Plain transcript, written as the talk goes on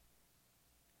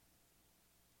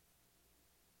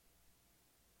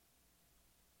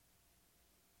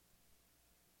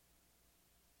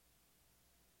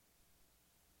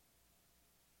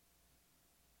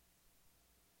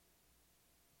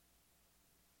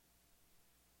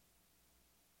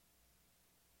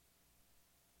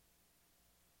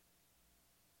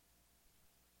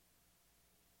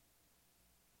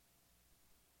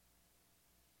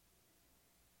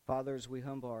Father, as we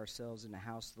humble ourselves in the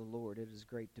house of the Lord, it is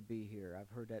great to be here.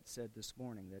 I've heard that said this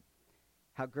morning, that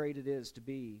how great it is to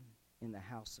be in the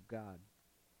house of God.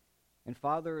 And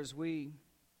Father, as we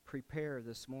prepare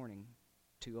this morning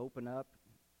to open up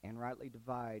and rightly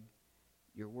divide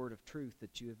your word of truth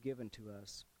that you have given to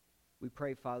us, we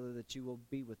pray, Father, that you will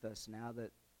be with us now,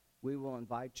 that we will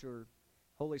invite your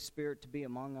Holy Spirit to be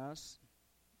among us,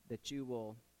 that you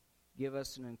will give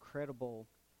us an incredible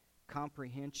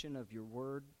comprehension of your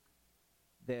word,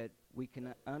 that we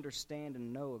can understand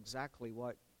and know exactly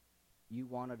what you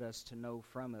wanted us to know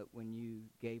from it when you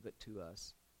gave it to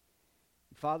us.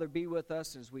 Father, be with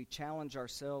us as we challenge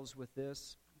ourselves with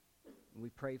this. We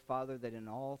pray, Father, that in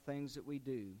all things that we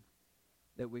do,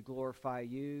 that we glorify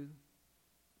you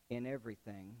in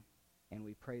everything. And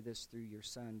we pray this through your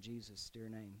Son, Jesus' dear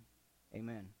name.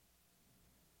 Amen.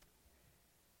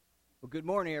 Well, good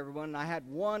morning, everyone. I had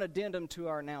one addendum to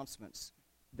our announcements,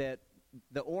 that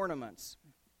the ornaments,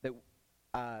 that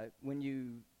when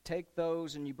you take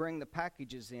those and you bring the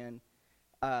packages in,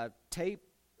 tape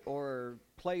or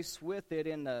place with it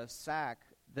in the sack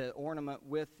the ornament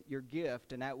with your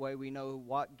gift, and that way we know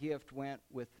what gift went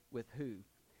with who.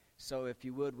 So if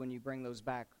you would, when you bring those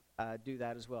back, do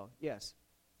that as well. Yes?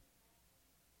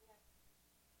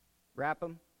 Wrap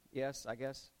them? Yes, I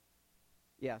guess?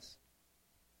 Yes.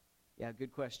 Yeah,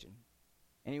 good question.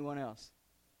 Anyone else?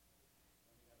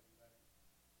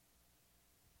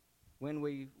 When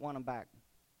we want them back?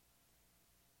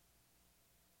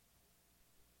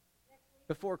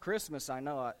 Before Christmas, I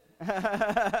know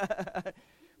it.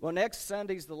 Well, next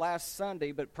Sunday's the last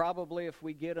Sunday, but probably if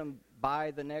we get them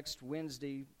by the next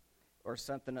Wednesday or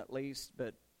something at least,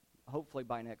 but hopefully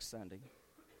by next Sunday.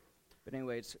 But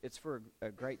anyway, it's for a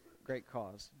great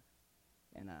cause.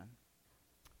 And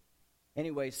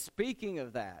anyway, speaking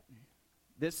of that,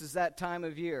 this is that time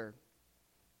of year,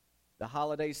 the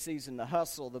holiday season, the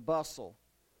hustle, the bustle.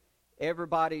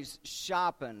 Everybody's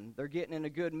shopping. They're getting in a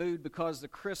good mood because the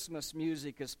Christmas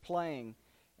music is playing,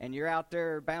 and you're out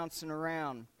there bouncing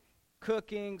around,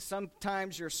 cooking.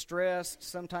 Sometimes you're stressed.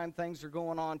 Sometimes things are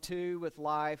going on, too, with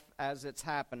life as it's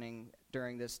happening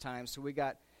during this time. So we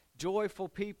got joyful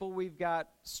people. We've got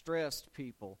stressed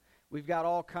people. We've got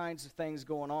all kinds of things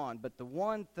going on. But the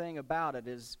one thing about it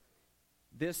is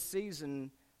this season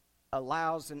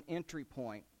allows an entry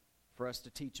point for us to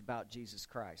teach about Jesus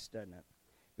Christ, doesn't it?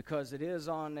 Because it is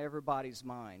on everybody's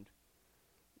mind.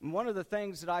 And one of the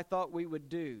things that I thought we would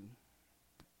do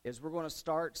is we're going to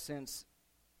start, since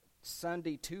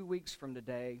Sunday 2 weeks from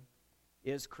today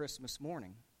is Christmas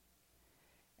morning.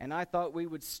 And I thought we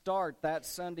would start that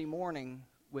Sunday morning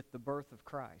with the birth of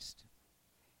Christ.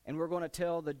 And we're going to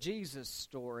tell the Jesus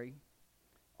story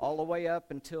all the way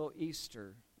up until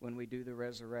Easter when we do the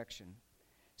resurrection.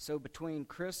 So between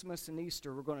Christmas and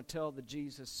Easter, we're going to tell the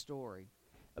Jesus story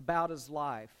about his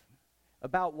life,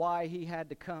 about why he had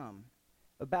to come,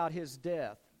 about his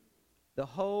death. The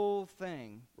whole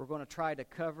thing we're going to try to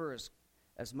cover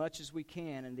as much as we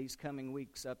can in these coming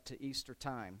weeks up to Easter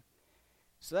time.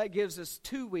 So that gives us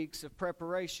 2 weeks of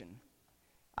preparation.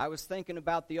 I was thinking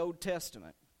about the Old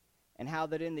Testament and how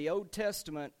that in the Old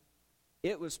Testament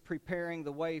it was preparing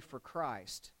the way for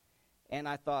Christ. And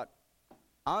I thought,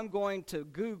 I'm going to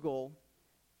Google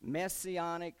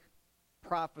messianic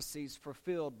prophecies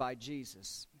fulfilled by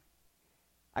Jesus.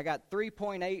 I got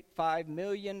 3.85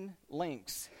 million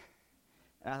links.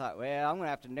 And I thought, well, I'm going to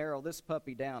have to narrow this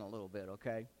puppy down a little bit,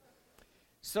 okay?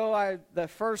 So the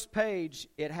first page,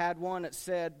 it had one that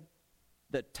said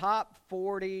the top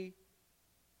 40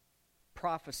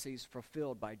 prophecies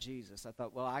fulfilled by Jesus. I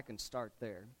thought, well, I can start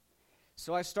there.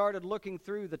 So I started looking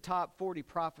through the top 40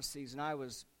 prophecies, and I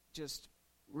was just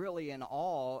really in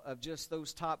awe of just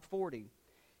those top 40.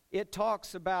 It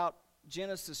talks about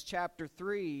Genesis chapter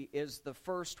 3 is the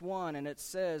first one, and it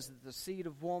says that the seed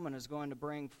of woman is going to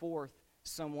bring forth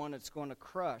someone that's going to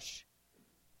crush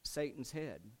Satan's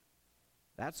head.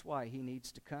 That's why he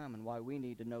needs to come and why we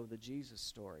need to know the Jesus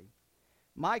story.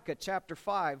 Micah chapter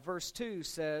 5 verse 2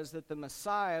 says that the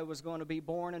Messiah was going to be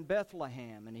born in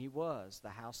Bethlehem, and he was, the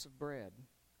house of bread.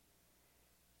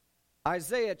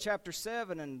 Isaiah chapter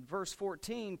 7 and verse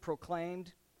 14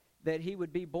 proclaimed that he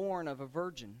would be born of a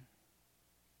virgin.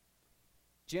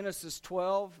 Genesis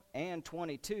 12 and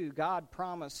 22, God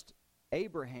promised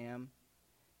Abraham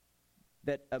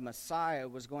that a Messiah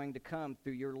was going to come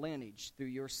through your lineage, through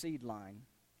your seed line.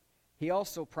 He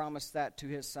also promised that to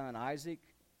his son Isaac,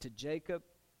 to Jacob,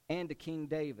 and to King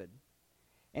David.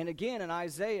 And again in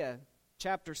Isaiah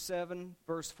chapter 7,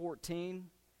 verse 14,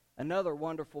 another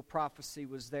wonderful prophecy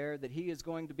was there that he is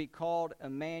going to be called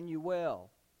Emmanuel,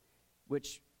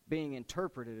 which being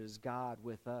interpreted as God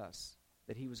with us,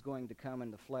 that he was going to come in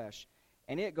the flesh.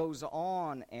 And it goes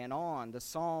on and on. The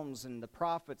Psalms and the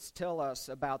prophets tell us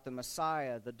about the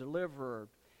Messiah, the deliverer,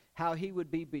 how he would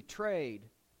be betrayed,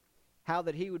 how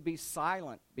that he would be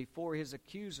silent before his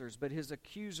accusers, but his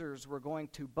accusers were going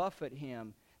to buffet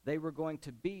him. They were going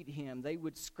to beat him. They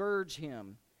would scourge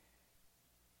him.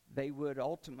 They would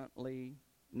ultimately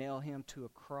nail him to a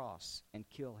cross and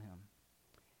kill him.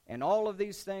 And all of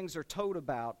these things are told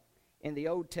about in the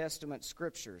Old Testament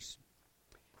scriptures.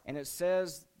 And it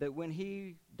says that when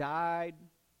he died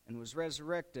and was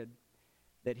resurrected,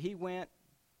 that he went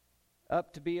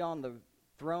up to be on the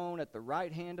throne at the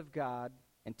right hand of God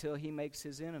until he makes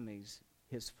his enemies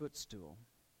his footstool.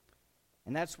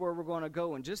 And that's where we're going to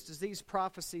go. And just as these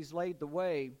prophecies laid the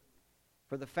way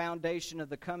for the foundation of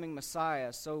the coming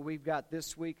Messiah, so we've got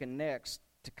this week and next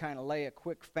to kind of lay a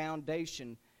quick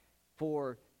foundation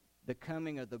for the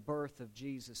coming of the birth of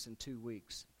Jesus in 2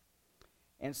 weeks.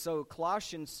 And so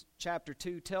Colossians chapter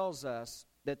 2 tells us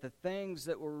that the things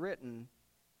that were written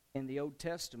in the Old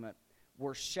Testament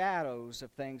were shadows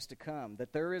of things to come,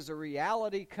 that there is a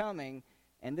reality coming,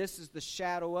 and this is the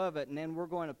shadow of it, and then we're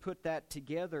going to put that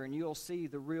together, and you'll see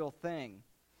the real thing.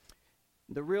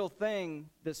 The real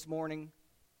thing this morning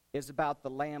is about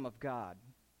the Lamb of God.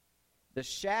 The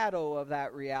shadow of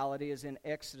that reality is in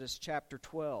Exodus chapter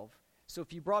 12. So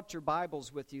if you brought your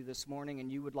Bibles with you this morning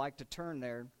and you would like to turn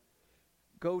there,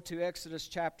 go to Exodus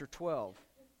chapter 12.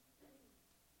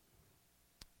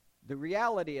 The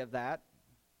reality of that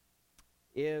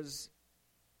is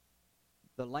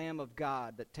the Lamb of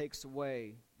God that takes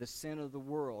away the sin of the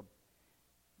world.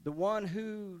 The one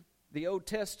who the Old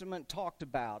Testament talked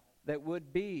about that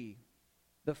would be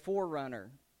the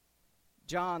forerunner.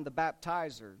 John the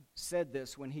baptizer said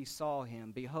this when he saw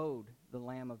him. Behold, the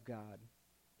Lamb of God.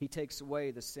 He takes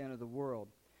away the sin of the world.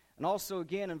 And also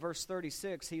again in verse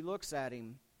 36, he looks at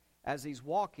him as he's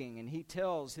walking and he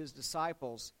tells his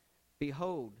disciples,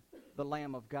 behold, the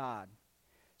Lamb of God.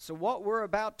 So what we're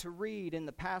about to read in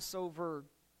the Passover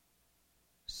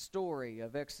story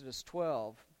of Exodus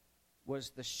 12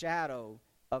 was the shadow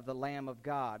of the Lamb of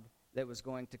God that was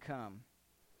going to come.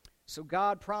 So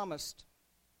God promised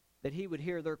that he would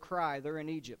hear their cry. They're in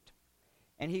Egypt.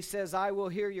 And he says, I will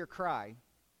hear your cry,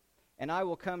 and I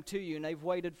will come to you. And they've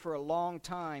waited for a long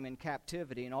time in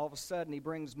captivity, and all of a sudden he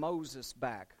brings Moses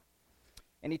back.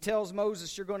 And he tells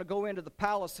Moses, you're going to go into the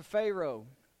palace of Pharaoh.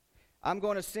 I'm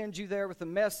going to send you there with a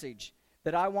message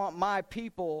that I want my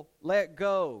people let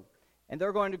go. And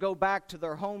they're going to go back to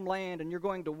their homeland, and you're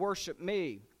going to worship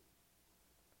me.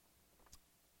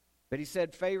 But he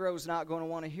said, Pharaoh's not going to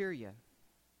want to hear you.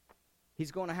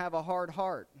 He's going to have a hard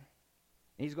heart.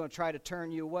 And he's going to try to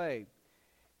turn you away.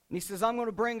 And he says, I'm going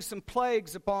to bring some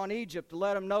plagues upon Egypt to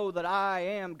let them know that I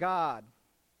am God.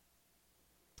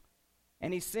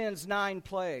 And he sends 9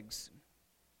 plagues.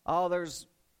 Oh, there's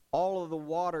all of the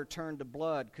water turned to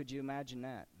blood. Could you imagine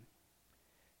that?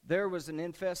 There was an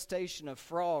infestation of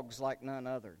frogs like none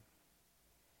other.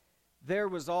 There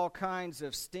was all kinds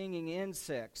of stinging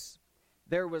insects.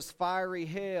 There was fiery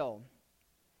hail.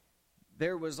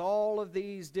 There was all of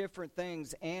these different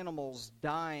things, animals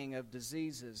dying of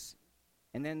diseases.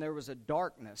 And then there was a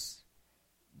darkness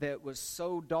that was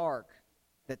so dark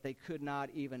that they could not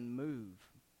even move.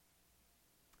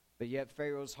 But yet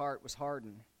Pharaoh's heart was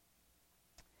hardened.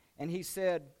 And he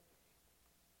said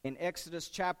in Exodus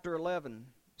chapter 11,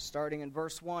 starting in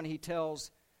verse 1, he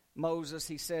tells Moses,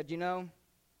 he said, you know,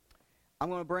 I'm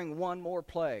going to bring one more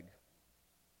plague.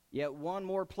 Yet one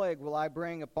more plague will I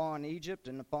bring upon Egypt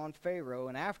and upon Pharaoh,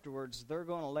 and afterwards they're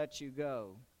going to let you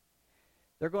go.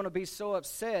 They're going to be so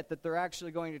upset that they're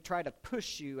actually going to try to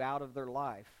push you out of their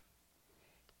life.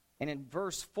 And in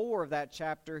verse 4 of that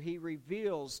chapter, he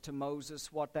reveals to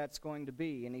Moses what that's going to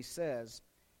be. And he says,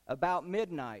 about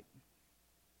midnight,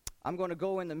 I'm going to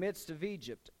go in the midst of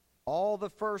Egypt. All the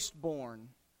firstborn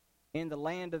in the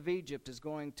land of Egypt is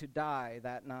going to die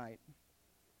that night.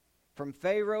 From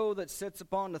Pharaoh that sits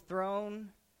upon the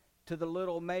throne to the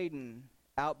little maiden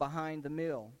out behind the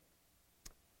mill.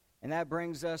 And that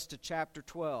brings us to chapter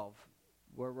 12,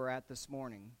 where we're at this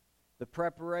morning. The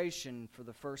preparation for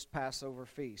the first Passover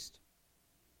feast.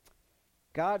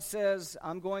 God says,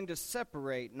 I'm going to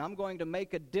separate and I'm going to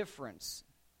make a difference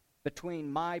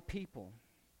between my people,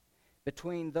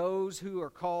 between those who are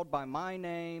called by my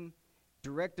name,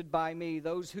 directed by me,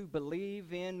 those who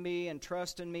believe in me and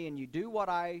trust in me, and you do what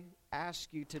I ask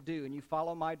you to do, and you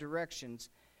follow my directions,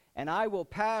 and I will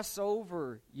pass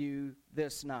over you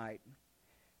this night.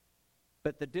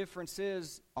 But the difference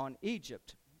is, on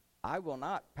Egypt, I will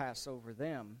not pass over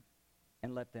them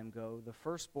and let them go. The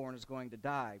firstborn is going to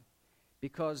die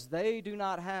because they do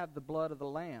not have the blood of the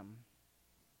Lamb.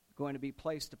 going to be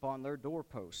placed upon their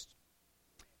doorpost.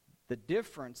 The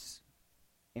difference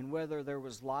in whether there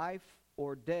was life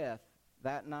or death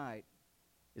that night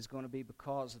is going to be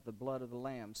because of the blood of the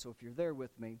Lamb. So if you're there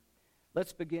with me,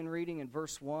 let's begin reading in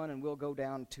verse 1, and we'll go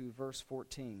down to verse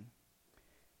 14.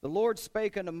 The Lord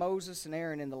spake unto Moses and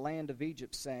Aaron in the land of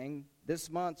Egypt, saying, This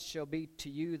month shall be to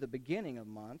you the beginning of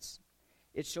months.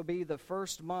 It shall be the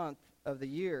first month of the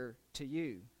year to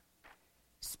you.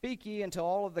 Speak ye unto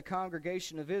all of the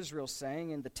congregation of Israel, saying,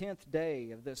 In the 10th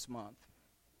day of this month,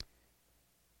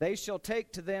 they shall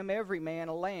take to them every man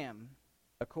a lamb,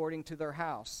 according to their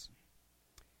house.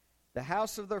 The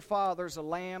house of their fathers a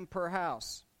lamb per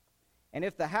house. And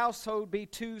if the household be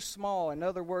too small, in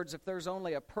other words, if there's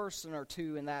only a person or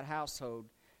two in that household,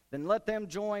 then let them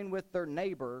join with their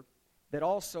neighbor that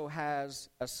also has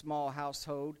a small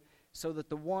household, so that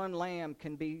the one lamb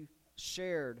can be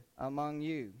shared among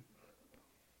you.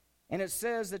 And it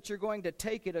says that you're going to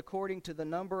take it according to the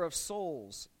number of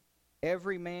souls.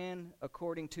 Every man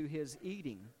according to his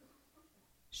eating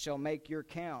shall make your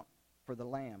count for the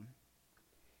lamb.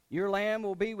 Your lamb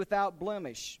will be without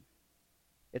blemish.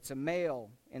 It's a male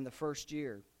in the first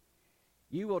year.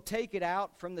 You will take it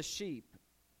out from the sheep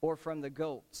or from the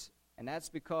goats. And that's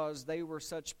because they were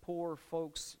such poor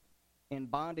folks in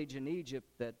bondage in Egypt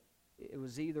that it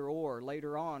was either or.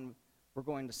 Later on, we're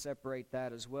going to separate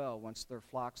that as well once their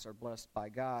flocks are blessed by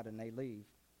God and they leave.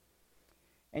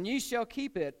 And ye shall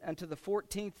keep it unto the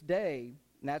 14th day,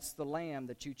 and that's the lamb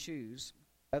that you choose,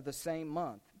 of the same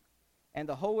month. And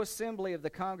the whole assembly of the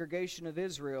congregation of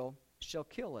Israel shall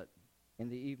kill it in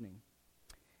the evening.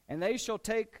 And they shall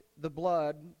take the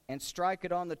blood and strike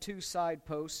it on the two side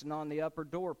posts and on the upper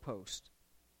doorpost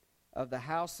of the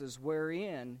houses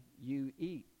wherein you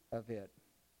eat of it.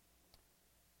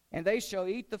 And they shall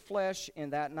eat the flesh in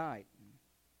that night.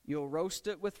 You'll roast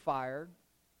it with fire.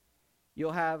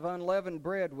 You'll have unleavened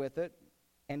bread with it,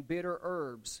 and bitter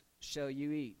herbs shall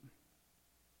you eat.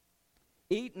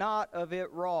 Eat not of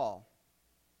it raw,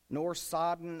 nor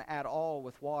sodden at all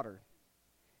with water,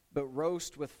 but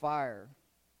roast with fire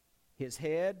his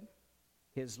head,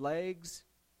 his legs,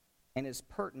 and his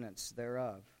purtenance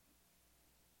thereof.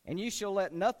 And ye shall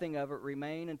let nothing of it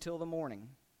remain until the morning.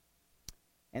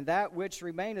 And that which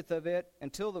remaineth of it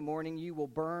until the morning you will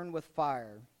burn with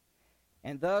fire.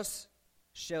 And thus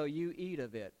shall you eat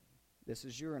of it. This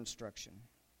is your instruction.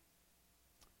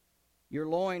 Your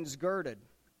loins girded,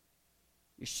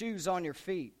 your shoes on your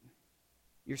feet,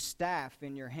 your staff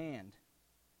in your hand.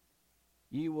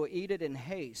 You will eat it in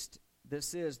haste.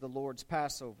 This is the Lord's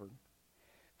Passover.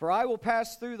 For I will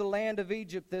pass through the land of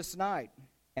Egypt this night,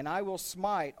 and I will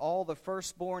smite all the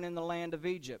firstborn in the land of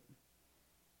Egypt,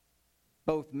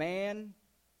 both man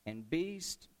and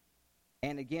beast,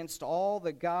 and against all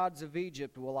the gods of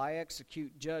Egypt will I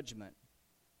execute judgment,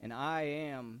 and I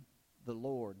am the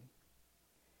Lord.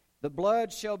 The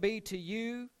blood shall be to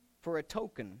you for a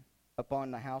token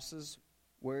upon the houses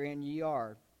wherein ye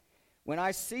are. When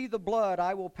I see the blood,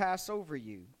 I will pass over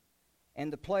you,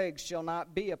 and the plague shall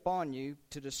not be upon you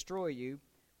to destroy you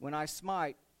when I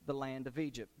smite the land of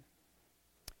Egypt.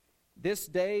 This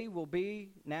day will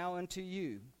be now unto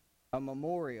you a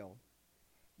memorial.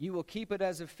 You will keep it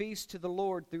as a feast to the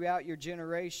Lord throughout your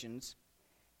generations.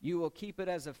 You will keep it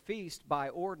as a feast by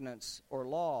ordinance or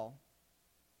law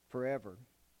forever.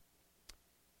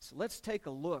 So let's take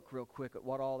a look real quick at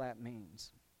what all that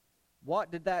means.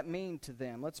 What did that mean to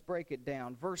them? Let's break it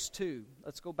down. Verse 2.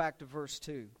 Let's go back to verse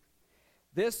 2.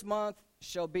 This month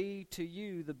shall be to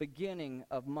you the beginning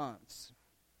of months.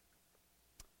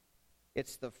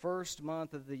 It's the first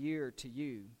month of the year to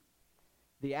you.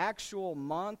 The actual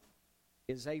month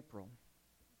is April,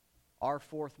 our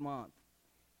fourth month,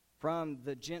 from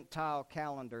the Gentile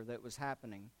calendar that was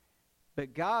happening.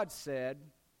 But God said,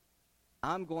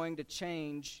 I'm going to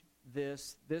change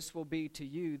this. This will be to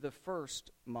you the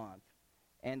first month.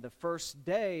 And the first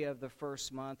day of the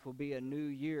first month will be a new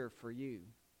year for you.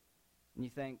 And you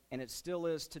think, and it still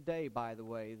is today, by the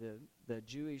way, the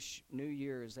Jewish New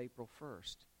Year is April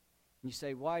 1st. And you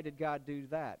say, why did God do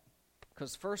that?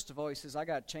 Because first of all, he says, I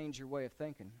got to change your way of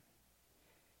thinking.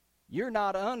 You're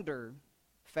not under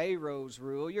Pharaoh's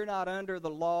rule. You're not under the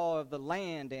law of the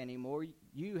land anymore.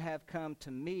 You have come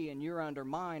to me and you're under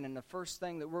mine. And the first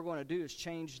thing that we're going to do is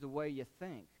change the way you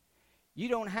think. You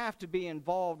don't have to be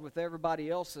involved with everybody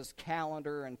else's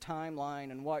calendar and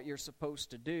timeline and what you're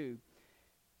supposed to do.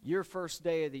 Your first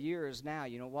day of the year is now.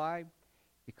 You know why?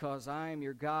 Because I am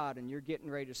your God and you're getting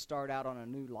ready to start out on a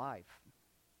new life.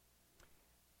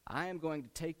 I am going to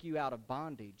take you out of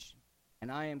bondage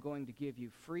and I am going to give you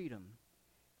freedom.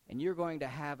 And you're going to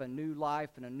have a new life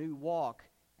and a new walk.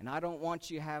 And I don't want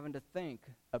you having to think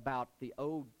about the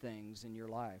old things in your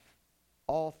life.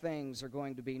 All things are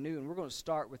going to be new. And we're going to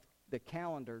start with the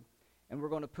calendar, and we're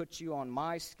going to put you on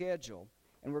my schedule,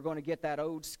 and we're going to get that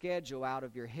old schedule out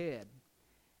of your head.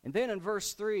 And then in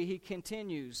verse 3, he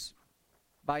continues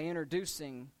by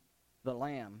introducing the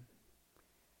Lamb.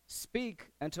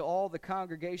 Speak unto all the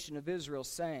congregation of Israel,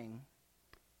 saying,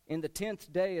 in the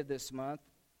 10th day of this month,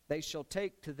 they shall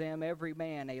take to them every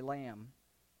man a lamb,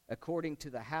 according to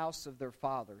the house of their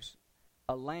fathers,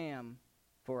 a lamb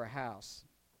for a house.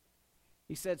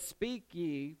 He said, speak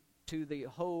ye to the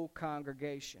whole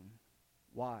congregation.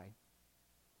 Why?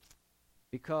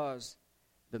 Because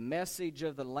the message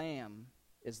of the Lamb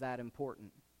is that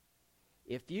important.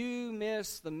 If you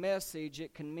miss the message,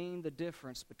 it can mean the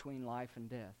difference between life and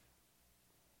death.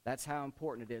 That's how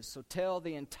important it is. So tell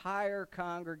the entire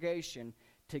congregation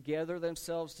to gather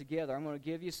themselves together. I'm going to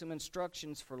give you some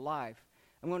instructions for life.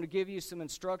 I'm going to give you some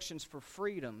instructions for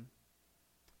freedom.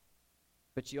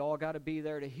 But you all got to be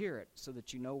there to hear it so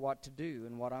that you know what to do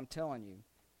and what I'm telling you.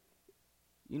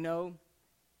 You know,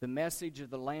 the message of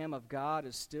the Lamb of God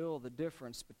is still the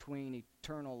difference between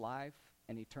eternal life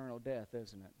and eternal death,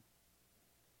 isn't it?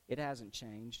 It hasn't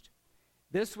changed.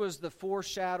 This was the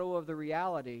foreshadow of the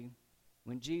reality.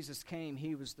 When Jesus came,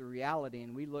 he was the reality,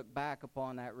 and we look back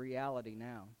upon that reality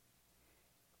now.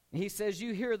 And he says,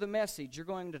 you hear the message, you're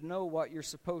going to know what you're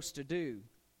supposed to do.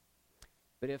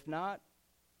 But if not,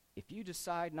 if you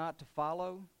decide not to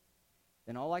follow,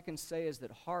 then all I can say is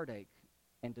that heartache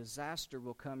and disaster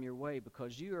will come your way,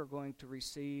 because you are going to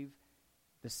receive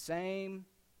the same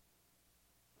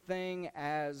thing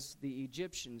as the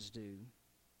Egyptians do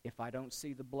if I don't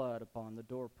see the blood upon the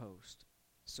doorpost.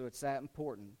 So it's that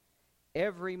important.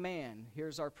 Every man,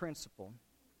 here's our principle,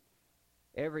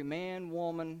 every man,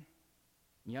 woman,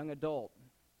 young adult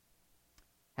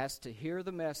has to hear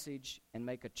the message and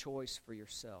make a choice for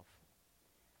yourself.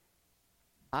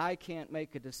 I can't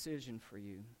make a decision for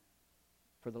you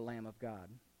for the Lamb of God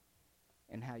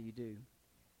and how you do.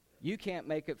 You can't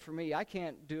make it for me. I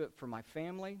can't do it for my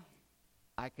family.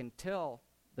 I can tell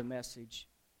the message,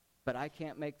 but I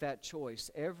can't make that choice.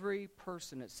 Every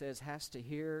person, it says, has to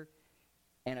hear,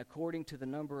 and according to the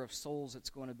number of souls that's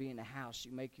going to be in the house,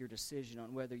 you make your decision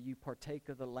on whether you partake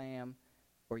of the Lamb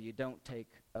or you don't take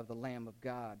of the Lamb of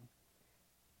God.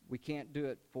 We can't do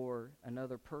it for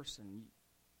another person.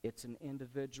 It's an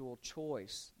individual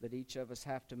choice that each of us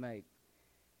have to make.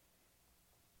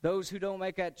 Those who don't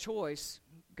make that choice,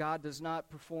 God does not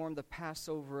perform the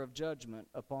Passover of judgment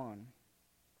upon.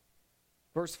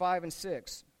 Verse 5 and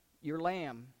 6, your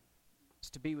lamb is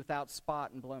to be without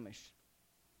spot and blemish.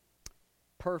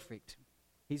 Perfect.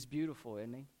 He's beautiful,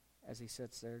 isn't he, as he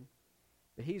sits there?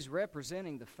 But he's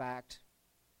representing the fact,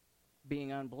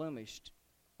 being unblemished,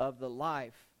 of the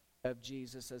life of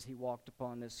Jesus as he walked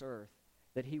upon this earth,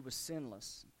 that he was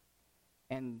sinless.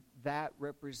 And that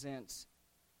represents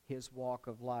his walk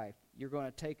of life. You're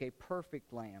going to take a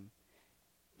perfect lamb.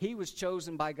 He was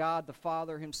chosen by God the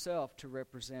Father himself to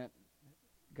represent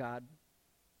God.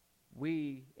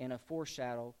 We, in a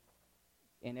foreshadow,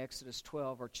 in Exodus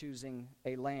 12, are choosing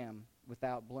a lamb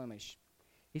without blemish.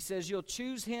 He says, you'll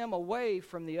choose him away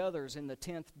from the others in the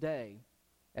 10th day,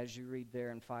 as you read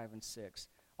there in 5 and 6.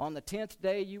 On the 10th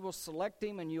day, you will select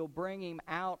him and you'll bring him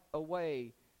out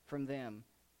away from them.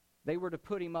 They were to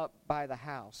put him up by the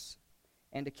house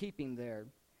and to keep him there,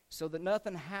 so that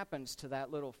nothing happens to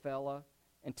that little fella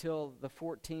until the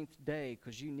 14th day,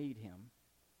 because you need him.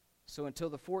 So until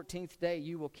the 14th day,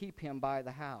 you will keep him by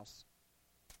the house.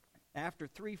 After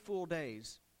 3 full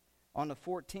days, on the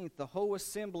 14th, the whole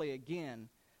assembly again,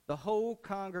 the whole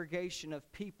congregation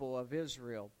of people of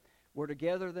Israel, were to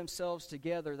gather themselves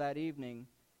together that evening,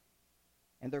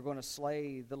 and they're going to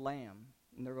slay the lamb.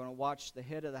 And they're going to watch the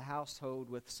head of the household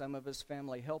with some of his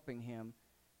family helping him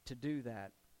to do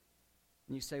that.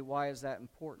 And you say, why is that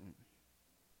important?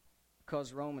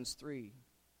 Because Romans 3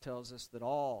 tells us that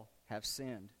all have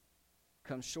sinned,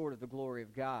 come short of the glory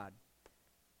of God.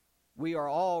 We are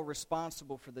all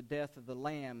responsible for the death of the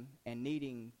lamb and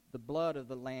needing the blood of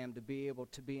the lamb to be able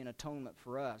to be an atonement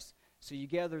for us. So you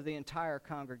gather the entire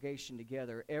congregation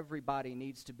together. Everybody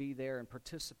needs to be there and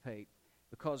participate,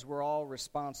 because we're all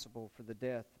responsible for the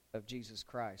death of Jesus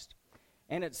Christ.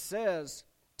 And it says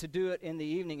to do it in the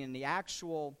evening, and the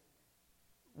actual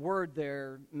word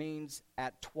there means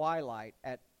at twilight,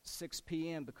 at 6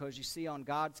 p.m., because you see on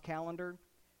God's calendar,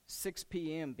 6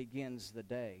 p.m. begins the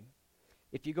day.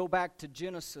 If you go back to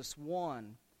Genesis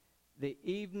 1, the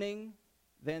evening,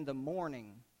 then the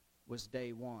morning was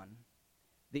day 1.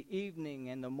 The evening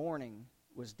and the morning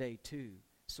was day 2.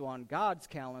 So on God's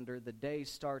calendar, the day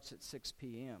starts at 6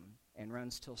 p.m. and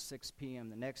runs till 6 p.m.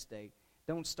 the next day.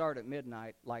 Don't start at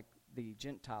midnight like the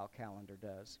Gentile calendar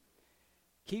does.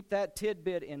 Keep that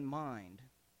tidbit in mind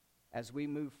as we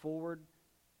move forward,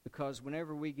 because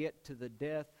whenever we get to the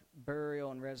death,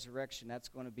 burial, and resurrection, that's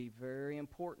going to be very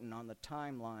important on the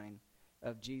timeline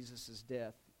of Jesus'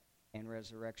 death and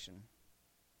resurrection.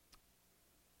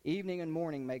 Evening and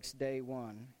morning makes day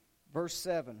one. Verse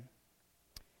 7,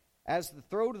 as the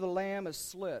throat of the lamb is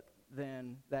slit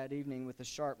then that evening with a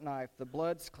sharp knife, the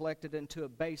blood's collected into a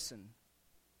basin.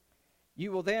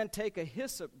 You will then take a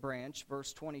hyssop branch,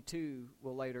 verse 22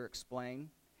 will later explain,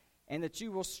 and that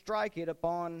you will strike it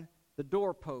upon the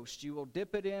doorpost. You will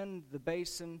dip it in the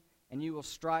basin, and you will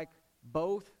strike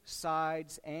both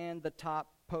sides and the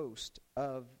top post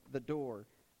of the door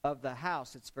of the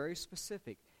house. It's very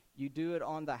specific. You do it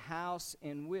on the house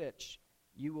in which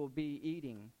you will be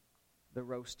eating the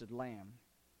roasted lamb.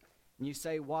 And you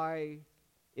say, why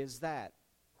is that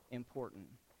important?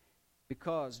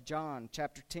 Because John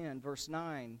chapter 10, verse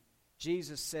 9,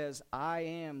 Jesus says, I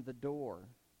am the door.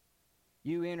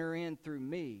 You enter in through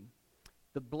me.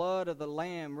 The blood of the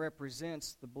lamb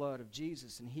represents the blood of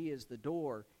Jesus, and he is the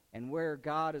door. And where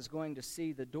God is going to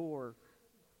see the door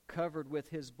covered with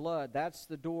his blood, that's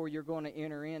the door you're going to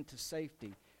enter into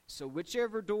safety. So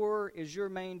whichever door is your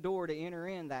main door to enter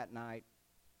in that night,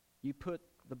 you put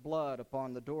the blood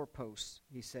upon the doorposts,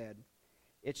 he said.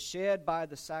 It's shed by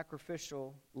the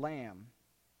sacrificial lamb.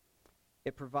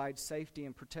 It provides safety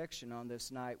and protection on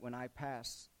this night when I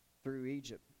pass through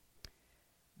Egypt.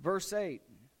 Verse 8,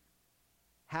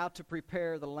 how to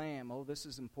prepare the lamb. Oh, this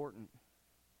is important.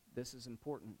 This is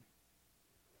important.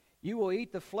 You will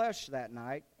eat the flesh that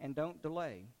night, and don't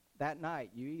delay. That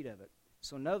night you eat of it.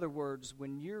 So in other words,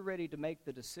 when you're ready to make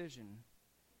the decision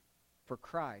for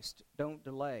Christ, don't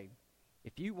delay.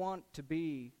 If you want to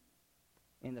be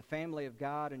in the family of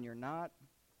God and you're not,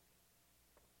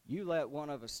 you let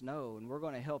one of us know, and we're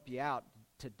going to help you out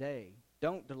today.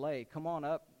 Don't delay. Come on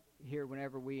up here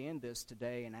whenever we end this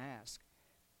today and ask.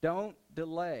 Don't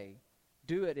delay.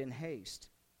 Do it in haste,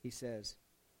 he says.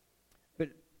 But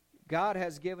God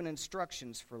has given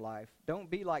instructions for life. Don't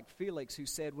be like Felix, who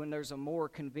said, when there's a more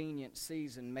convenient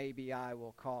season, maybe I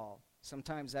will call.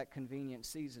 Sometimes that convenient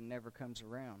season never comes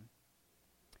around.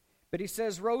 But he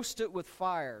says, roast it with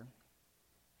fire.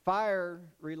 Fire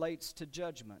relates to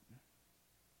judgment.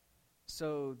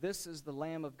 So this is the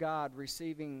Lamb of God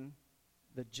receiving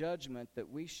the judgment that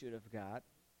we should have got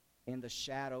in the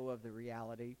shadow of the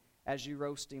reality as you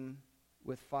roast him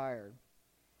with fire.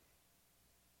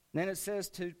 Then it says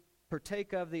to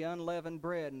partake of the unleavened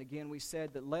bread. And again, we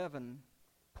said that leaven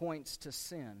points to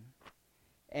sin.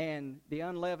 And the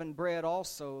unleavened bread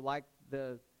also, like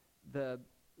the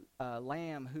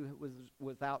lamb who was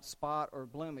without spot or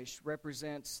blemish,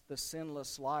 represents the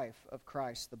sinless life of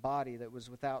Christ, the body that was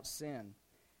without sin.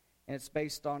 And it's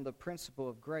based on the principle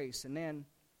of grace. And then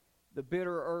the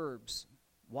bitter herbs.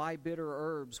 Why bitter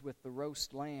herbs with the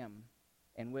roast lamb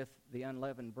and with the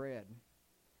unleavened bread?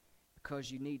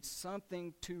 Because you need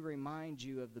something to remind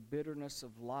you of the bitterness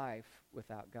of life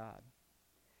without God.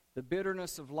 The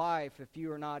bitterness of life if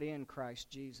you are not in Christ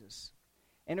Jesus.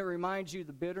 And it reminds you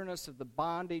the bitterness of the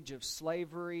bondage of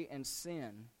slavery and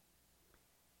sin.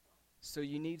 So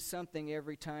you need something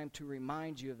every time to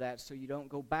remind you of that, so you don't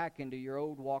go back into your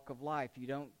old walk of life. You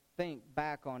don't think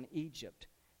back on Egypt,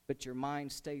 but your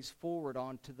mind stays forward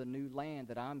onto the new land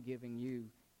that I'm giving you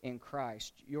in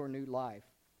Christ, your new life.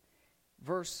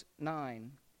 Verse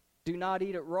 9, do not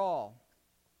eat it raw.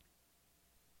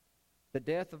 The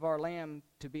death of our lamb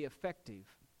to be effective,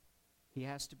 he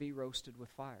has to be roasted with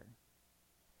fire.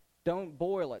 Don't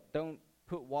boil it. Don't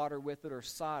put water with it or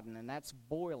sodden, and that's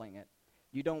boiling it.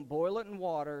 You don't boil it in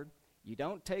water. You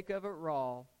don't take of it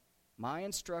raw. My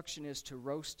instruction is to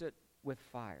roast it with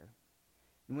fire.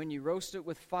 And when you roast it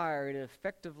with fire, it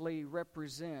effectively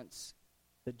represents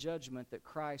the judgment that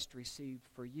Christ received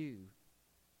for you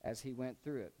as he went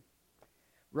through it.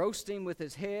 Roast him with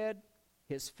his head,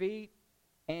 his feet,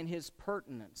 and his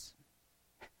pertinence.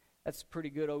 That's a pretty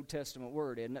good Old Testament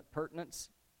word, isn't it? Pertinence.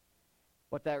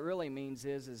 What that really means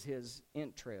is his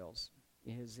entrails,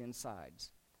 his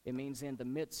insides. It means in the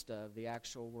midst of, the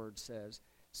actual word says.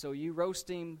 So you roast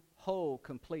him whole,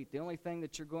 complete. The only thing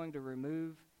that you're going to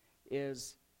remove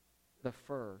is the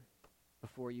fur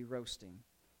before you roast him.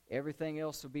 Everything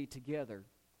else will be together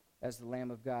as the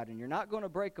Lamb of God. And you're not going to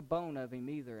break a bone of him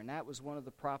either. And that was one of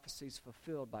the prophecies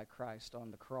fulfilled by Christ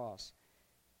on the cross.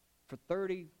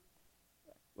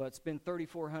 It's been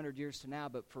 3,400 years to now,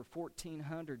 but for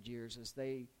 1,400 years as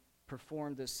they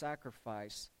performed this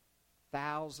sacrifice,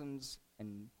 thousands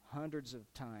and hundreds of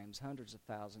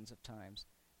thousands of times,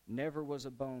 never was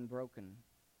a bone broken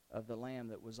of the lamb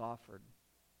that was offered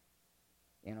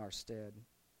in our stead.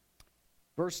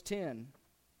 Verse 10,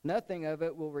 nothing of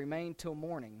it will remain till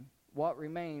morning. What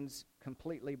remains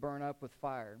completely burn up with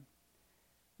fire.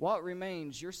 What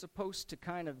remains, you're supposed to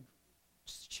kind of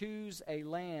choose a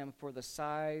lamb for the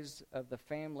size of the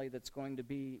family that's going to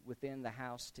be within the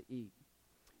house to eat,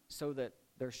 so that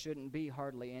there shouldn't be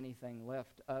hardly anything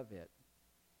left of it.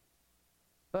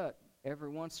 But every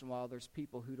once in a while, there's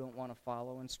people who don't want to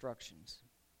follow instructions.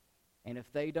 And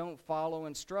if they don't follow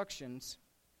instructions,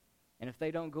 and if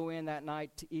they don't go in that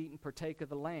night to eat and partake of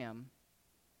the lamb,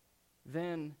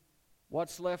 then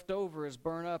what's left over is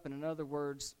burn up. And in other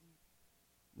words,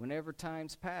 whenever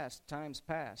time's passed,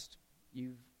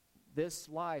 this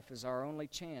life is our only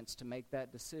chance to make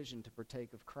that decision to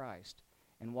partake of Christ.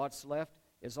 And what's left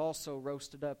is also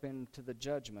roasted up into the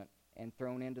judgment and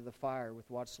thrown into the fire with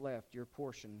what's left. Your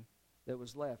portion that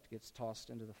was left gets tossed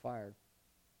into the fire.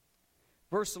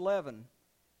 Verse 11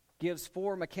 gives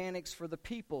 4 mechanics for the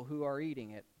people who are eating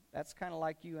it. That's kind of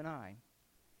like you and I.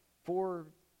 4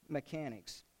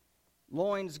 mechanics.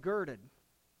 Loins girded.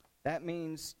 That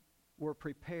means we're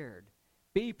prepared.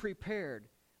 Be prepared.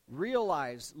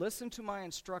 Realize, listen to my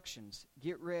instructions.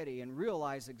 Get ready and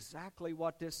realize exactly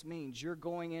what this means. You're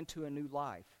going into a new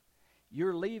life.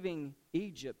 You're leaving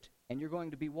Egypt and you're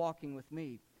going to be walking with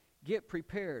me. Get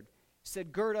prepared.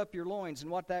 Said, gird up your loins.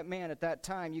 And what that meant at that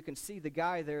time, you can see the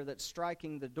guy there that's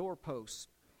striking the doorposts.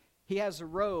 He has a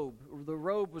robe. The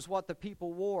robe was what the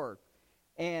people wore.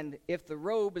 And if the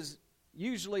robe is,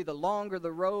 usually the longer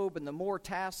the robe and the more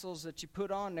tassels that you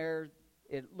put on there,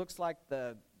 it looks like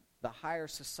the higher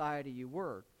society you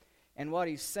were. And what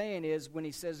he's saying is, when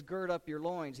he says gird up your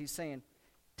loins, he's saying,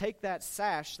 take that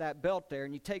sash, that belt there,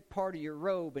 and you take part of your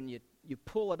robe and you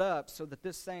pull it up so that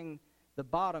this thing, the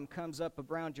bottom, comes up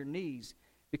around your knees,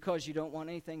 because you don't want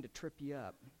anything to trip you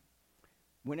up.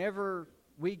 Whenever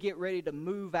we get ready to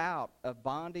move out of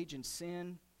bondage and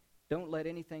sin, don't let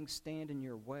anything stand in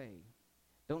your way.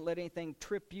 Don't let anything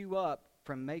trip you up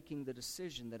from making the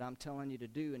decision that I'm telling you to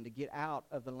do and to get out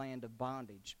of the land of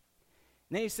bondage.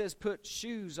 And then he says, put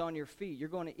shoes on your feet. You're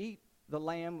going to eat the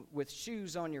lamb with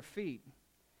shoes on your feet.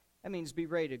 That means be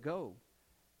ready to go.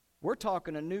 We're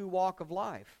talking a new walk of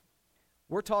life.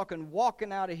 We're talking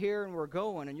walking out of here and we're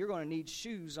going, and you're going to need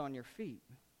shoes on your feet.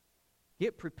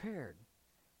 Get prepared.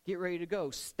 Get ready to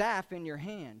go. Staff in your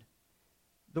hand.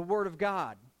 The Word of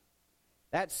God.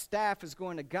 That staff is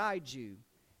going to guide you.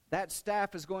 That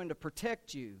staff is going to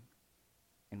protect you.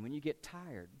 And when you get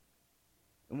tired,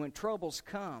 and when troubles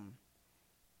come,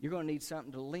 you're going to need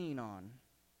something to lean on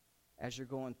as you're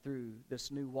going through this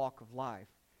new walk of life.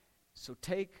 So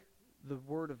take the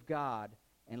Word of God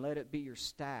and let it be your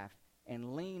staff,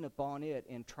 and lean upon it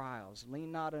in trials.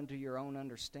 Lean not unto your own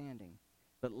understanding,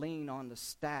 but lean on the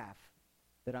staff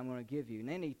that I'm going to give you. And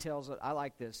then he tells it, I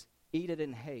like this, eat it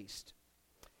in haste.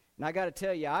 And I got to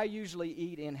tell you, I usually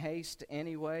eat in haste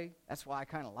anyway. That's why I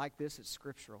kind of like this. It's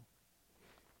scriptural.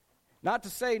 Not to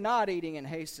say not eating in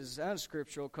haste is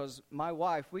unscriptural, because my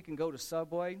wife, we can go to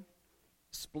Subway,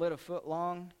 split a foot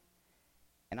long,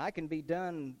 and I can be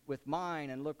done with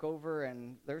mine and look over,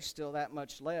 and there's still that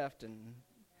much left, and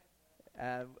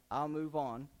I'll move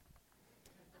on.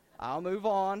 I'll move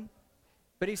on.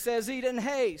 But he says eat in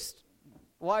haste.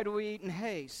 Why do we eat in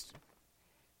haste?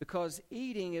 Because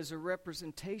eating is a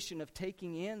representation of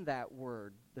taking in that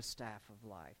word, the staff of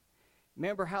life.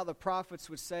 Remember how the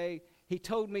prophets would say, he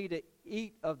told me to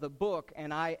eat of the book,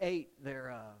 and I ate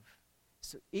thereof.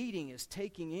 So eating is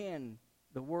taking in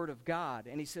the Word of God.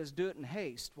 And he says, do it in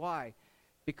haste. Why?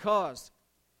 Because,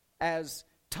 as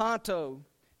Tonto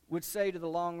would say to the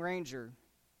Long Ranger,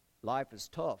 life is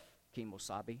tough,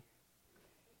 Kimosabi.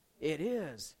 It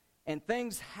is. And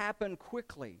things happen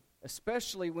quickly,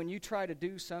 especially when you try to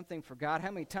do something for God.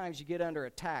 How many times you get under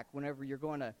attack whenever you're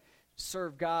going to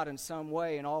serve God in some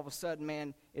way, and all of a sudden,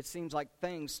 man, it seems like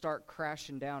things start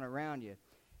crashing down around you.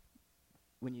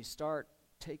 When you start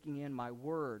taking in my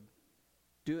word,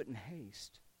 do it in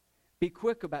haste. Be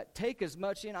quick about it. Take as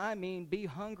much in, be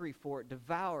hungry for it,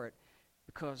 devour it,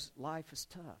 because life is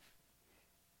tough.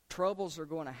 Troubles are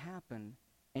going to happen,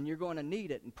 and you're going to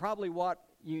need it. And probably what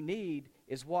you need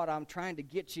is what I'm trying to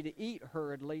get you to eat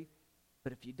hurriedly,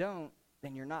 but if you don't,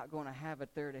 then you're not going to have it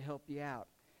there to help you out.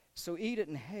 So eat it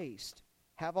in haste.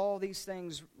 Have all these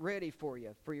things ready for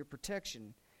you, for your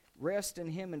protection. Rest in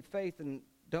Him in faith, and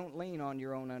don't lean on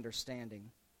your own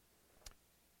understanding.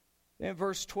 Then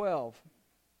verse 12,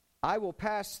 I will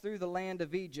pass through the land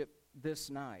of Egypt this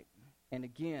night. And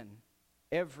again,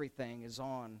 everything is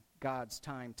on God's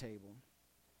timetable.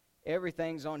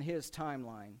 Everything's on His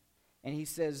timeline. And He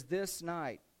says, this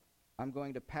night I'm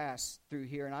going to pass through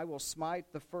here, and I will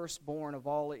smite the firstborn of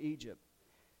all of Egypt.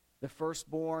 the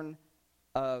firstborn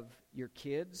of your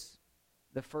kids,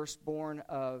 the firstborn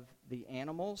of the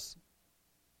animals,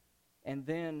 and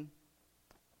then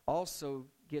also,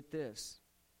 get this,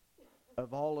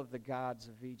 of all of the gods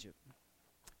of Egypt.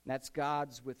 And that's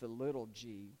gods with a little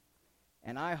g.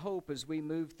 And I hope as we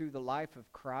move through the life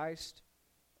of Christ,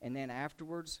 and then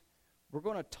afterwards, we're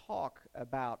going to talk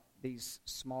about these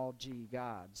small g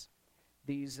gods,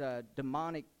 these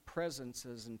demonic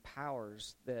presences and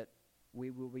powers that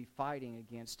we will be fighting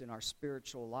against in our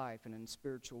spiritual life and in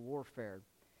spiritual warfare.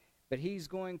 But he's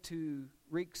going to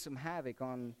wreak some havoc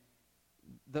on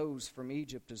those from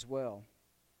Egypt as well.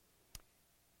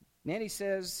 And then he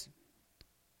says,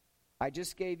 I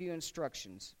just gave you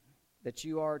instructions that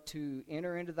you are to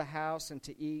enter into the house and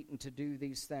to eat and to do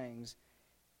these things.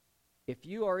 If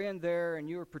you are in there and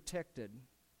you are protected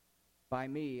by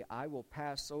me, I will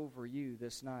pass over you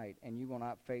this night, and you will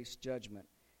not face judgment.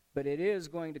 But it is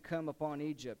going to come upon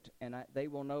Egypt, and they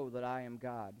will know that I am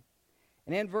God.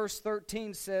 And then verse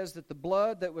 13 says that the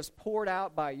blood that was poured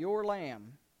out by your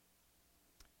lamb,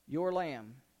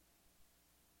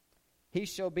 he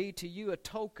shall be to you a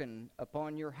token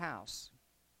upon your house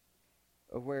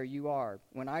of where you are.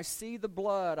 When I see the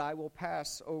blood, I will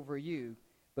pass over you,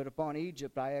 but upon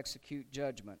Egypt I execute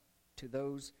judgment. To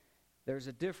those, there's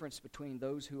a difference between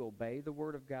those who obey the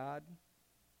word of God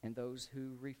and those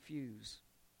who refuse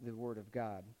the word of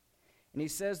God. And he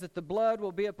says that the blood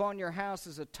will be upon your house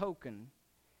as a token.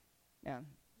 Now,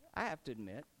 I have to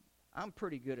admit, I'm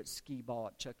pretty good at skee ball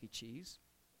at Chuck E. Cheese.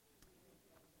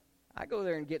 I go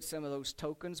there and get some of those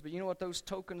tokens, but you know what those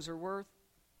tokens are worth?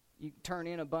 You turn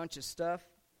in a bunch of stuff,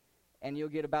 and you'll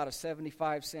get about a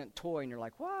 75-cent toy, and you're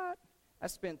like, what? I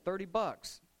spent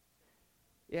 $30.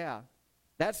 Yeah,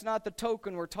 that's not the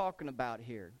token we're talking about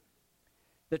here.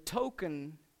 The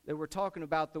token that we're talking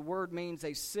about, the word means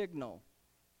a signal.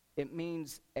 It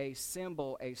means a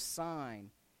symbol, a sign.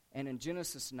 And in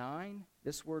Genesis 9,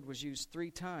 this word was used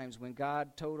 3 times when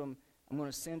God told him, I'm going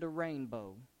to send a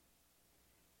rainbow.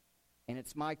 And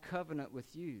it's my covenant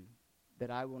with you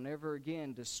that I will never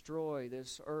again destroy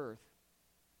this earth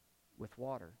with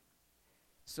water.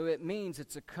 So it means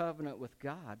it's a covenant with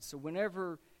God. So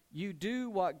whenever you do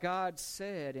what God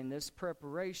said in this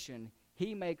preparation,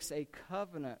 he makes a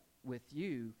covenant with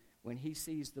you when he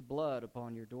sees the blood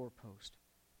upon your doorpost.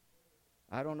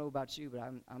 I don't know about you, but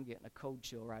I'm getting a cold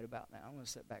chill right about now. I'm going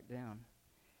to sit back down.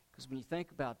 Because when you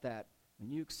think about that,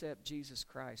 when you accept Jesus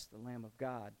Christ, the Lamb of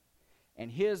God, and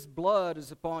his blood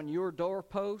is upon your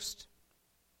doorpost,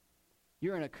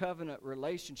 you're in a covenant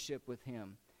relationship with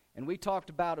him. And we talked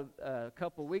about a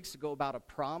couple of weeks ago about a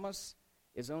promise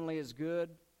is only as good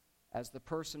as the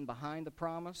person behind the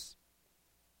promise.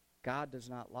 God does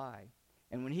not lie.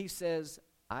 And when he says,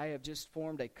 I have just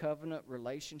formed a covenant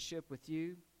relationship with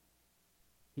you,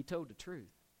 he told the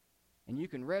truth. And you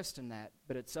can rest in that,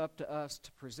 but it's up to us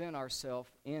to present ourselves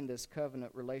in this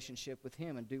covenant relationship with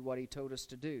him and do what he told us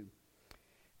to do.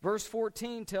 Verse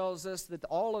 14 tells us that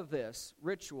all of this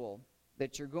ritual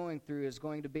that you're going through is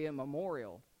going to be a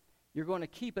memorial. You're going to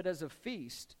keep it as a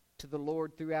feast to the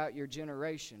Lord throughout your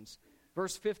generations.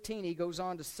 Verse 15, he goes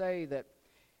on to say that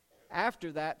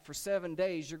after that, for 7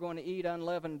 days, you're going to eat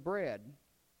unleavened bread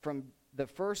from the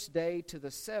first day to the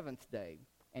 7th day.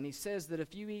 And he says that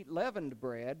if you eat leavened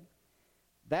bread,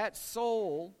 that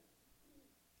soul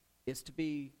is to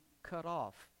be cut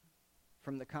off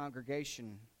from the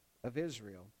congregation of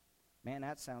Israel. Man,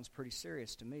 that sounds pretty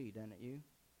serious to me, doesn't it, you?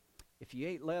 If you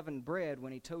ate leavened bread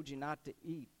when he told you not to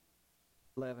eat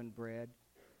leavened bread,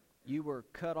 you were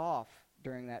cut off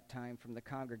during that time from the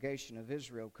congregation of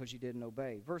Israel because you didn't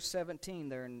obey. Verse 17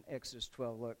 there in Exodus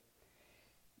 12, look.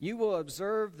 You will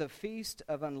observe the feast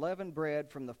of unleavened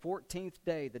bread from the 14th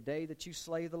day, the day that you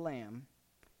slay the lamb,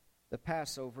 the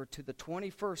Passover, to the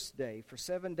 21st day. For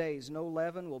 7 days no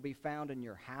leaven will be found in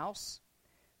your house.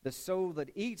 The soul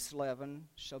that eats leaven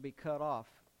shall be cut off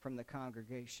from the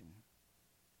congregation.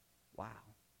 Wow.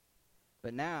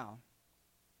 But now,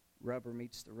 rubber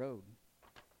meets the road.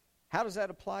 How does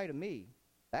that apply to me?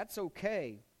 That's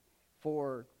okay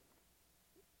for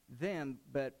them,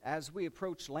 but as we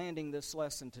approach landing this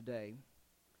lesson today,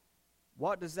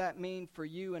 what does that mean for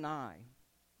you and I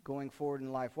going forward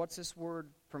in life? What's this word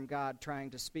from God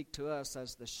trying to speak to us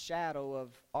as the shadow of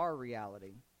our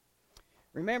reality?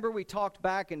 Remember, we talked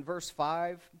back in verse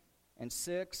 5 and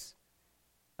 6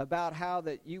 about how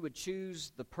that you would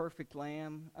choose the perfect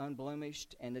lamb,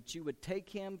 unblemished, and that you would take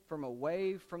him from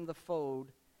away from the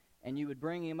fold and you would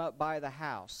bring him up by the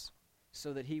house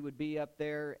so that he would be up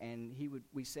there and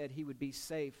we said he would be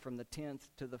safe from the 10th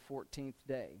to the 14th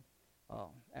day.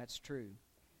 Oh, that's true.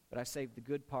 But I saved the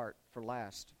good part for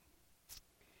last.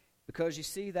 Because you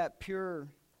see that pure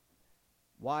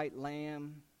white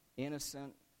lamb,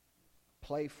 innocent,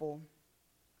 playful,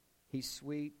 he's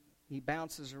sweet, he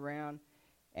bounces around,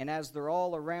 and as they're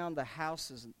all around the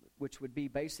houses, which would be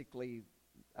basically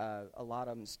a lot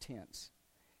of them's tents,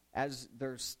 as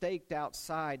they're staked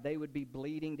outside, they would be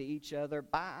bleating to each other,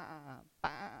 bah, bah.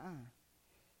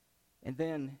 And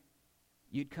then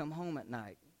you'd come home at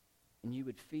night, and you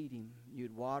would feed him,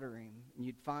 you'd water him, and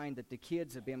you'd find that the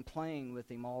kids had been playing with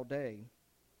him all day.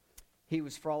 He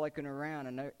was frolicking around,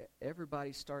 and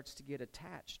everybody starts to get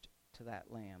attached to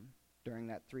that lamb during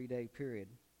that 3-day period.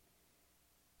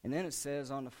 And then it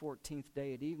says on the 14th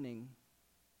day at evening,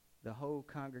 the whole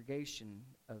congregation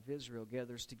of Israel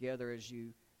gathers together as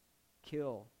you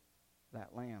kill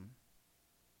that lamb.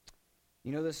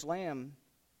 You know, this lamb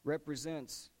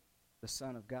represents the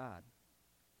Son of God.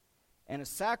 And a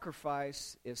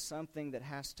sacrifice is something that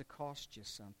has to cost you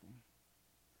something,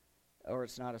 or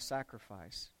it's not a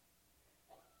sacrifice.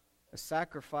 A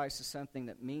sacrifice is something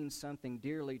that means something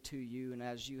dearly to you, and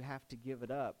as you have to give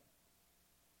it up,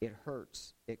 it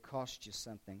hurts. It costs you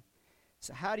something.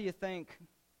 So how do you think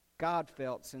God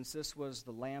felt, since this was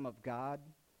the Lamb of God,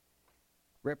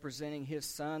 representing His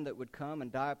Son that would come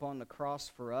and die upon the cross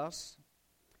for us?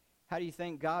 How do you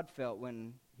think God felt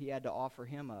when He had to offer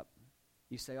Him up?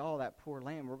 You say, oh, that poor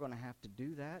lamb, we're going to have to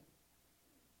do that?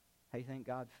 How do you think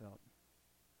God felt?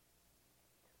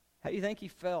 How do you think He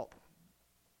felt?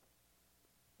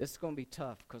 This is going to be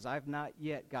tough because I've not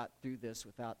yet got through this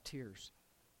without tears.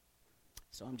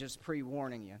 So I'm just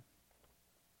pre-warning you.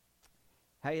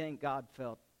 How do you think God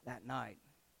felt that night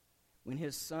when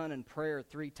His Son in prayer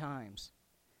 3 times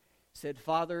said,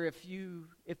 Father, if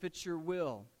it's your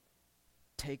will,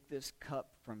 take this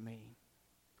cup from me.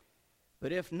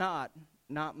 But if not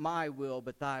my will,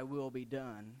 but thy will be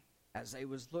done, as they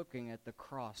was looking at the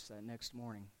cross that next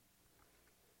morning.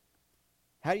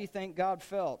 How do you think God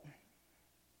felt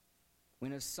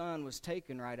when His Son was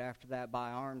taken right after that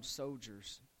by armed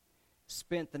soldiers,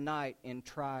 spent the night in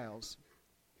trials?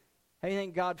 How do you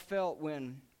think God felt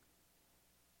when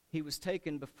He was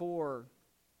taken before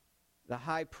the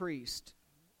high priest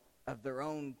of their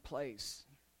own place,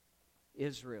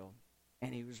 Israel,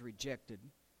 and He was rejected?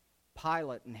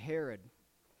 Pilate and Herod,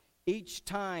 each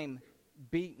time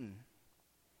beaten.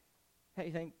 How do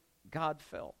you think God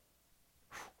felt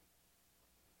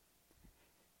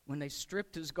when they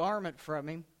stripped His garment from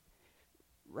Him,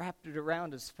 wrapped it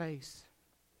around His face,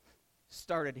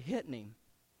 started hitting Him,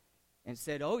 and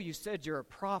said, oh, you said you're a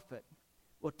prophet.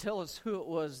 Well, tell us who it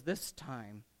was this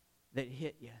time that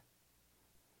hit you.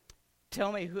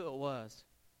 Tell me who it was.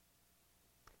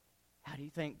 How do you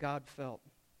think God felt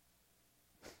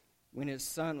when His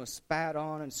Son was spat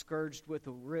on and scourged with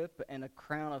a whip and a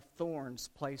crown of thorns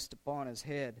placed upon His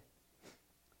head?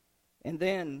 And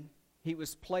then He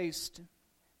was placed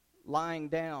lying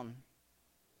down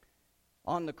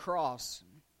on the cross,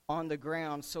 on the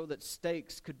ground, so that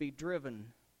stakes could be driven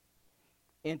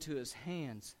into His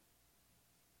hands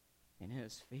and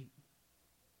His feet.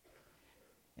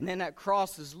 And then that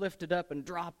cross is lifted up and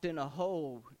dropped in a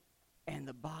hole, and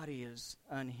the body is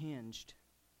unhinged.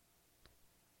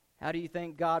 How do you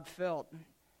think God felt?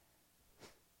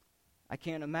 I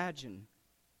can't imagine.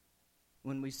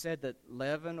 When we said that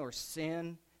leaven or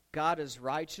sin, God is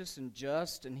righteous and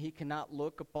just, and He cannot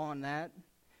look upon that.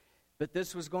 But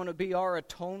this was going to be our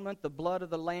atonement, the blood of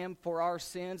the Lamb for our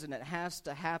sins, and it has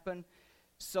to happen.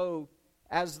 So,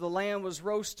 as the Lamb was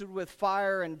roasted with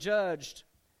fire and judged,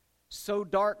 so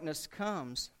darkness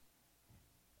comes.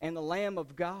 And the Lamb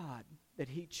of God that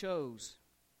He chose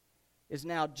is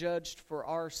now judged for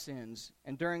our sins.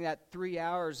 And during that 3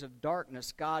 hours of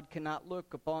darkness, God cannot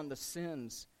look upon the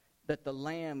sins that the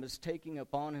Lamb is taking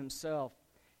upon Himself.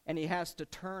 And He has to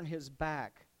turn His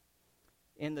back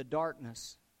in the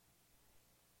darkness.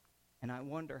 And I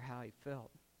wonder how He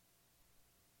felt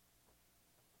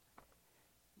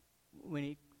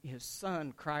when His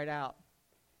Son cried out,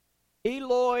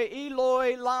 Eloi,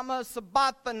 Eloi, lama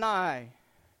sabachthani.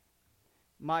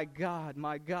 My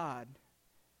God,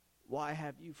 why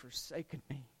have you forsaken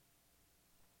me?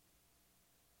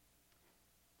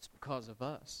 It's because of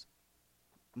us,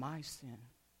 my sin,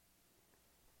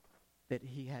 that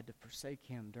He had to forsake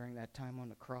Him during that time on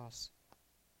the cross.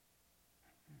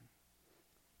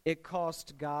 It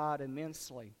cost God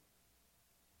immensely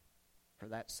for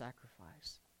that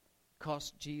sacrifice. It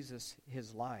cost Jesus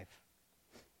His life.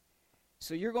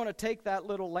 So you're going to take that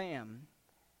little lamb,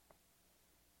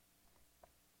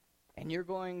 and you're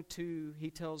going to, He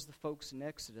tells the folks in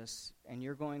Exodus, and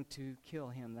you're going to kill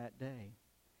him that day.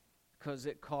 Because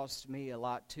it cost me a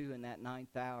lot too in that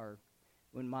 9th hour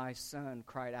when my son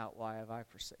cried out, "Why have I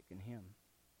forsaken him?"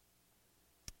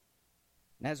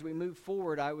 And as we move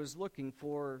forward, I was looking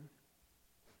for,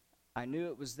 I knew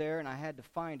it was there and I had to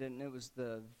find it, and it was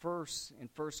the verse in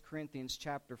 1 Corinthians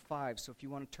chapter 5. So if you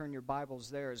want to turn your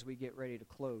Bibles there as we get ready to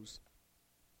close.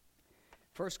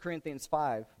 1 Corinthians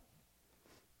 5.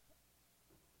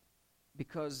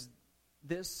 Because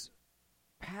this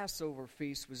Passover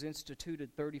feast was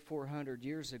instituted 3,400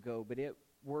 years ago, but it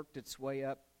worked its way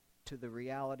up to the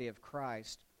reality of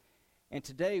Christ. And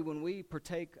today, when we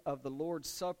partake of the Lord's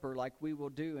Supper, like we will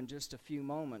do in just a few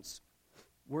moments,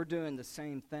 we're doing the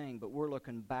same thing, but we're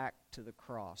looking back to the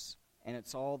cross. And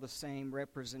it's all the same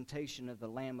representation of the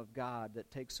Lamb of God that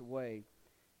takes away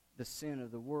the sin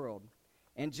of the world.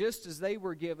 And just as they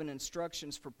were given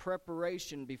instructions for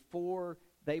preparation before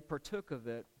they partook of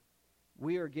it,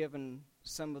 we are given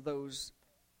some of those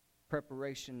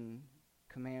preparation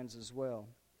commands as well.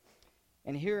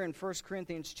 And here in 1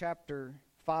 Corinthians chapter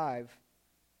 5,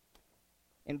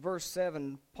 in verse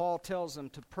 7, Paul tells them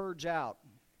to purge out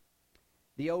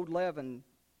the old leaven,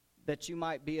 that you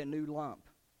might be a new lump,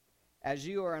 as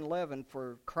you are unleavened,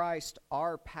 for Christ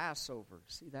our Passover.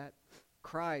 See that?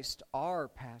 Christ our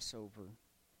Passover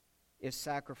is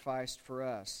sacrificed for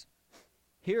us.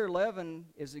 Here leaven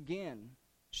is again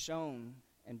shown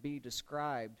and be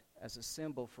described as a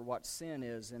symbol for what sin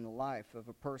is in the life of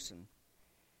a person.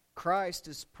 Christ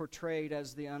is portrayed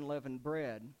as the unleavened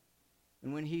bread,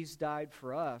 and when He's died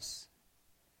for us,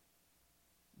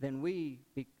 then we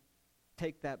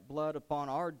take that blood upon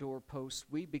our doorposts,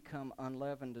 we become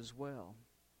unleavened as well.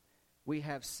 We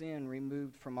have sin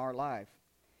removed from our life.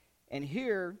 And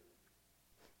here,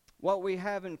 what we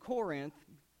have in Corinth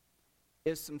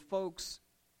is some folks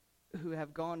who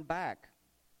have gone back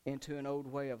into an old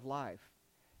way of life.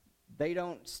 They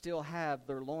don't still have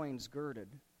their loins girded.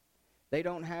 They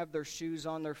don't have their shoes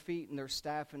on their feet and their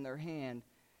staff in their hand.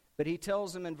 But he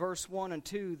tells them in verse 1 and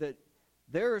 2 that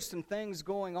there are some things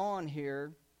going on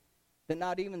here that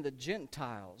not even the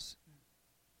Gentiles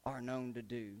are known to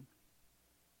do.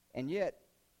 And yet,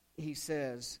 he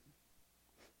says,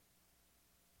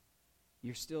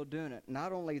 you're still doing it.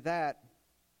 Not only that,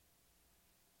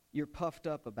 you're puffed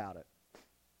up about it.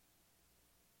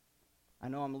 I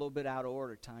know I'm a little bit out of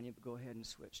order, Tanya, but go ahead and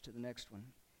switch to the next one.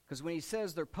 Because when he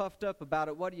says they're puffed up about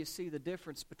it, what do you see the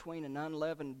difference between an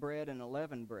unleavened bread and a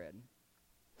leavened bread?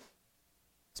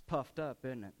 It's puffed up,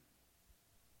 isn't it?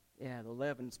 Yeah, the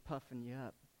leaven's puffing you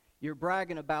up. You're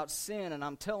bragging about sin, and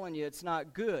I'm telling you it's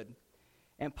not good.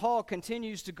 And Paul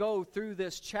continues to go through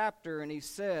this chapter, and he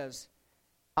says,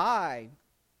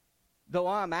 though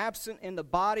I'm absent in the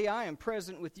body, I am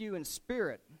present with you in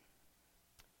spirit.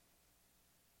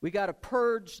 We got to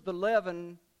purge the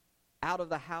leaven out of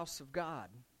the house of God.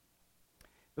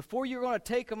 Before you're going to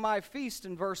take of my feast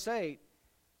in verse 8,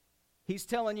 he's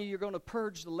telling you you're going to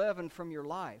purge the leaven from your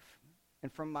life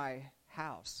and from my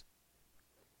house.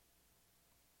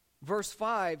 Verse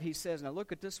 5, he says, now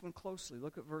look at this one closely.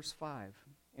 Look at verse 5.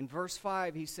 In verse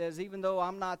 5, he says, even though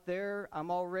I'm not there, I'm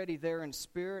already there in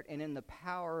spirit and in the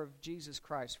power of Jesus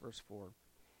Christ, verse 4.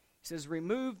 He says,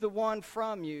 remove the one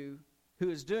from you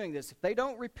who is doing this. If they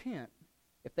don't repent,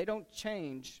 if they don't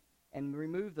change and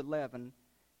remove the leaven,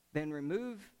 then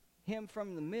remove him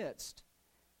from the midst,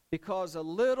 because a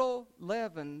little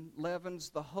leaven leavens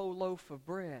the whole loaf of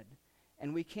bread.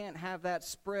 And we can't have that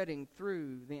spreading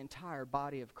through the entire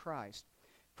body of Christ.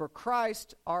 For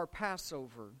Christ, our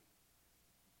Passover,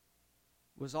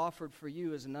 was offered for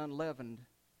you as an unleavened,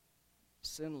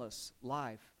 sinless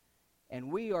life.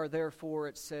 And we are therefore,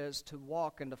 it says, to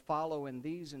walk and to follow in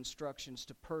these instructions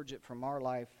to purge it from our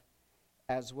life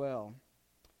as well.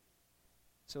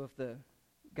 So if the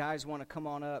guys want to come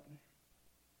on up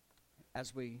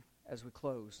as we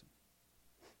close.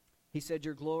 He said,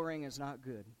 your glorying is not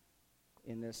good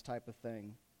in this type of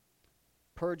thing.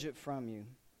 Purge it from you.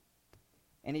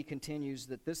 And he continues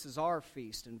that this is our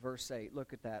feast in verse 8.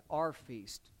 Look at that. Our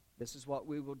feast. This is what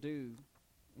we will do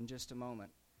in just a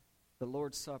moment. The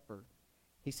Lord's Supper.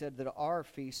 He said that our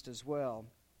feast as well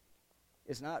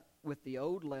is not with the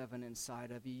old leaven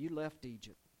inside of you. You left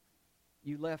Egypt.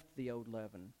 You left the old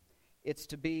leaven. It's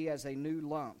to be as a new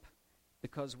lump,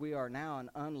 because we are now an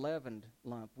unleavened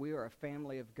lump. We are a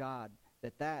family of God,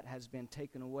 that has been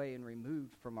taken away and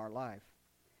removed from our life.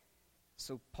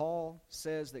 So Paul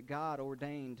says that God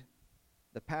ordained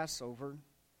the Passover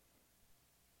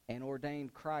and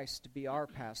ordained Christ to be our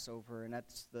Passover, and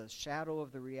that's the shadow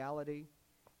of the reality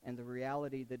and the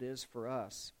reality that is for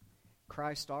us.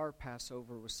 Christ, our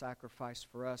Passover, was sacrificed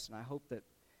for us, and I hope that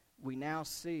we now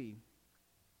see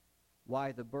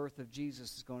why the birth of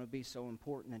Jesus is going to be so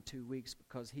important in 2 weeks,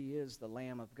 because he is the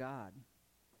Lamb of God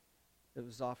that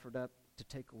was offered up to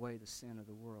take away the sin of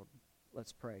the world.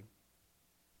 Let's pray.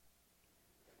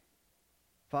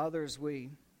 Father, as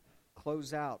we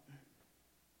close out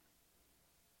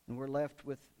and we're left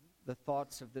with the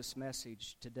thoughts of this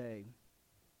message today,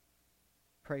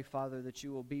 pray, Father, that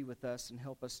you will be with us and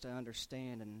help us to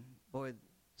understand. And boy,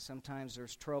 sometimes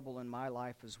there's trouble in my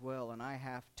life as well, and I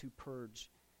have to purge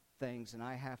things, and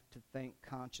I have to think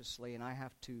consciously, and I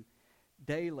have to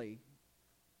daily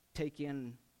take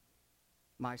in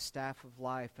my staff of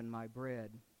life and my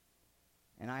bread,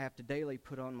 and I have to daily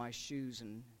put on my shoes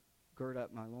and gird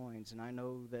up my loins, and I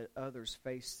know that others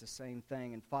face the same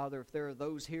thing. And Father, if there are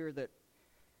those here that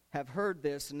have heard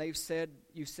this and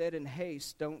you said in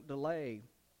haste, don't delay.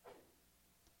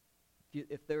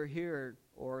 If they're here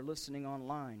or listening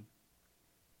online,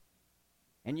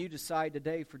 and you decide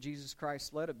today for Jesus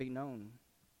Christ, let it be known.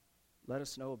 Let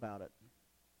us know about it.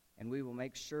 And we will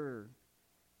make sure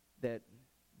that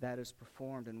that is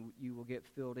performed and you will get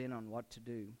filled in on what to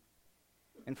do.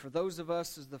 And for those of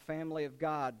us as the family of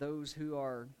God, those who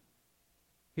are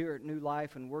here at New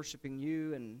Life and worshiping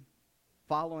you and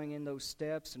following in those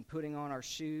steps and putting on our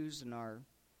shoes and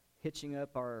girding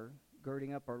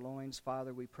up our loins,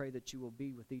 Father, we pray that you will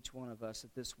be with each one of us,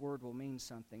 that this word will mean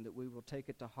something, that we will take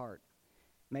it to heart.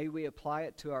 May we apply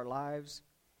it to our lives,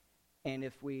 and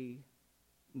if we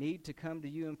need to come to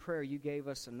you in prayer, you gave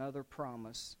us another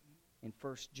promise in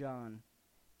 1 John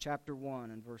chapter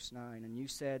 1 and verse 9, and you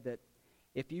said that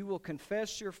if you will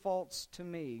confess your faults to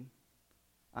me,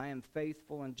 I am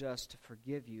faithful and just to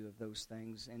forgive you of those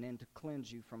things and then to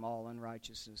cleanse you from all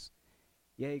unrighteousness.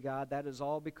 Yea, God, that is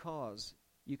all because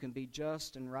you can be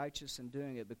just and righteous in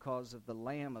doing it because of the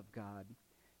Lamb of God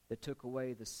that took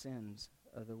away the sins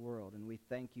of the world. And we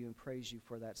thank you and praise you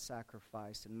for that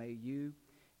sacrifice. And may you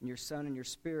and your Son and your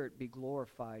Spirit be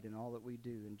glorified in all that we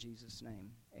do. In Jesus'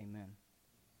 name, amen.